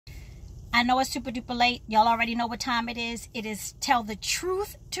I know it's super duper late. Y'all already know what time it is. It is Tell the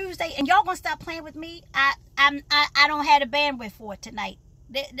Truth Tuesday. And y'all gonna stop playing with me? I don't have the bandwidth for it tonight.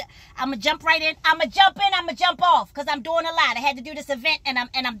 I'm gonna jump right in. I'm gonna jump in. I'm gonna jump off because I'm doing a lot. I had to do this event, and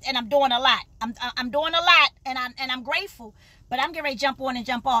I'm doing a lot. I'm doing a lot, and I'm grateful. But I'm getting ready to jump on and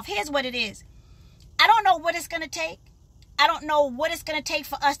jump off. Here's what it is. I don't know what it's gonna take. I don't know what it's gonna take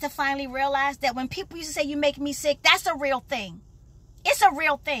for us to finally realize that when people used to say you make me sick, that's a real thing. It's a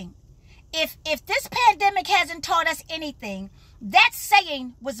real thing. If this pandemic hasn't taught us anything, that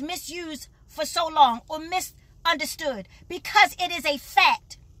saying was misused for so long or misunderstood because it is a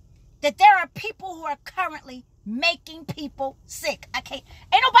fact that there are people who are currently making people sick. Ain't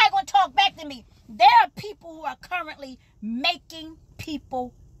nobody gonna talk back to me. There are people who are currently making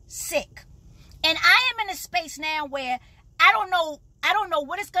people sick. And I am in a space now where I don't know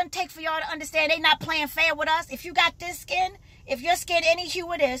what it's gonna take for y'all to understand they not playing fair with us. If you got this skin, if your skin any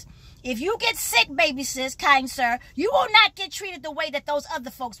hue it is, if you get sick, baby sis, kind sir, you will not get treated the way that those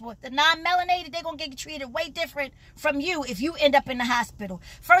other folks would. The non-melanated, they're going to get treated way different from you if you end up in the hospital.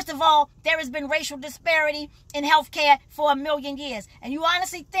 First of all, there has been racial disparity in healthcare for a million years. And you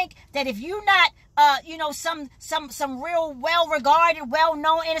honestly think that if you're not, some real well-regarded,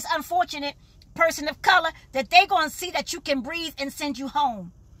 well-known, and it's unfortunate person of color, that they're going to see that you can breathe and send you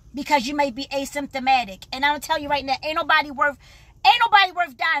home because you may be asymptomatic. And I'm going to tell you right now, ain't nobody worth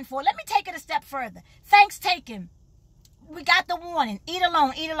dying for. Let me take it a step further. Thanks taken. We got the warning. Eat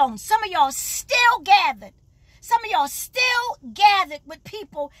alone, eat alone. Some of y'all still gathered. Some of y'all still gathered with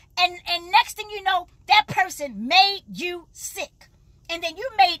people. And next thing you know, that person made you sick. And then you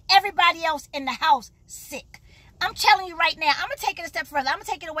made everybody else in the house sick. I'm telling you right now, I'm going to take it a step further. I'm going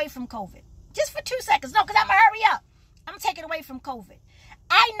to take it away from COVID. Just for 2 seconds. No, because I'm going to hurry up. I'm going to take it away from COVID.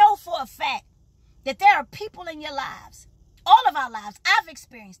 I know for a fact that there are people in your lives, all of our lives, I've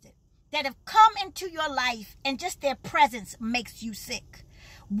experienced it, that have come into your life and just their presence makes you sick.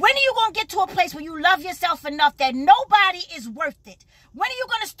 When are you going to get to a place where you love yourself enough that nobody is worth it? When are you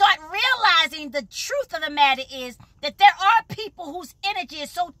going to start realizing the truth of the matter is that there are people whose energy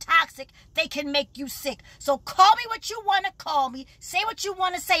is so toxic they can make you sick? So call me what you want to call me. Say what you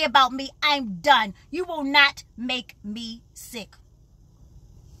want to say about me. I'm done. You will not make me sick.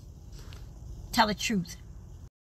 Tell the truth.